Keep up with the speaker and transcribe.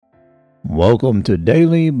Welcome to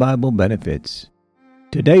Daily Bible Benefits.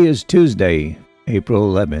 Today is Tuesday, April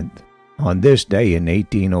 11th. On this day in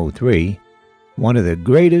 1803, one of the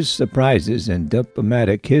greatest surprises in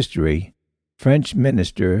diplomatic history, French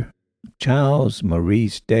minister Charles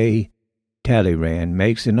Maurice de Talleyrand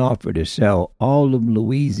makes an offer to sell all of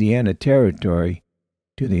Louisiana territory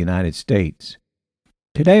to the United States.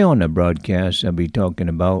 Today on the broadcast, I'll be talking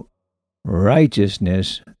about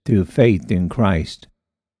righteousness through faith in Christ.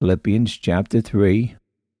 Philippians chapter 3,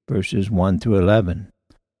 verses 1 through 11.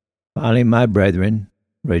 Finally, my brethren,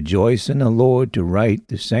 rejoice in the Lord. To write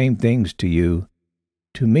the same things to you,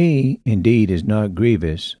 to me indeed is not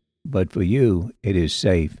grievous, but for you it is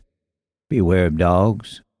safe. Beware of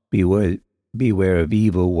dogs, beware of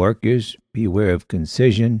evil workers, beware of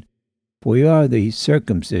concision, for we are the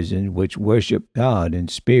circumcision which worship God in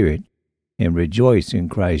spirit, and rejoice in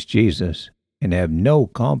Christ Jesus, and have no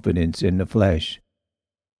confidence in the flesh.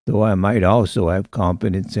 Though I might also have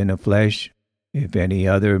confidence in the flesh, if any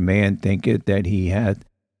other man thinketh that he hath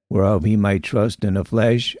whereof he might trust in the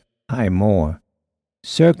flesh, I more.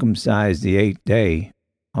 Circumcised the 8th day,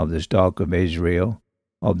 of the stock of Israel,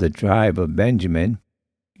 of the tribe of Benjamin,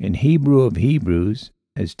 and Hebrew of Hebrews,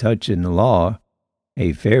 as touching the law,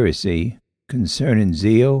 a Pharisee, concerning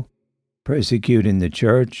zeal, persecuting the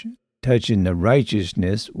church, touching the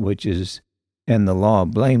righteousness which is in the law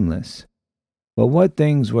blameless. But what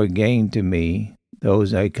things were gained to me,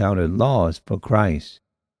 those I counted loss for Christ.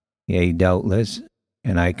 Yea, doubtless,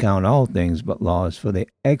 and I count all things but loss for the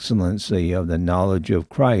excellency of the knowledge of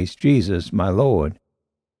Christ Jesus my Lord,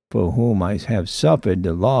 for whom I have suffered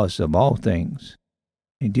the loss of all things,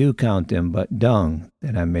 and do count them but dung,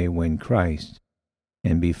 that I may win Christ,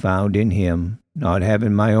 and be found in him, not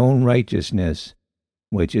having my own righteousness,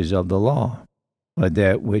 which is of the law, but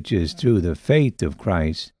that which is through the faith of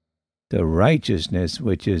Christ, the righteousness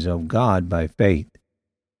which is of God by faith,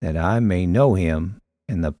 that I may know him,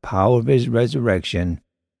 and the power of his resurrection,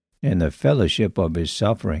 and the fellowship of his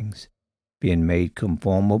sufferings, being made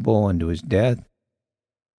conformable unto his death,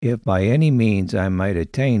 if by any means I might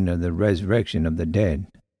attain to the resurrection of the dead.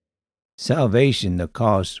 Salvation that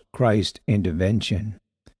cost Christ's intervention.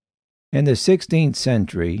 In the 16th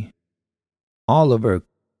century, Oliver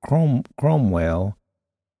Cromwell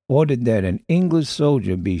ordered that an English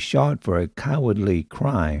soldier be shot for a cowardly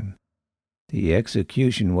crime. The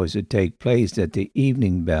execution was to take place at the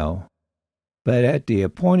evening bell, but at the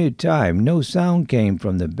appointed time no sound came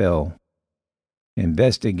from the bell.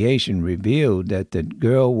 Investigation revealed that the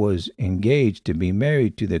girl was engaged to be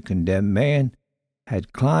married to the condemned man,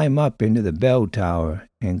 had climbed up into the bell tower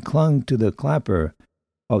and clung to the clapper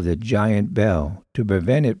of the giant bell to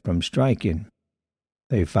prevent it from striking.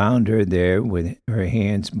 They found her there with her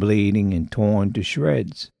hands bleeding and torn to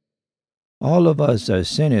shreds. All of us are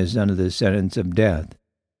sinners under the sentence of death,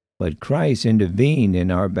 but Christ intervened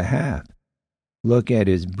in our behalf. Look at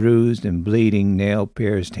his bruised and bleeding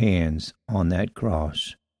nail-pierced hands on that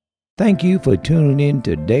cross. Thank you for tuning in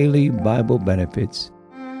to Daily Bible Benefits.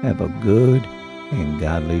 Have a good and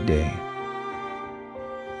godly day.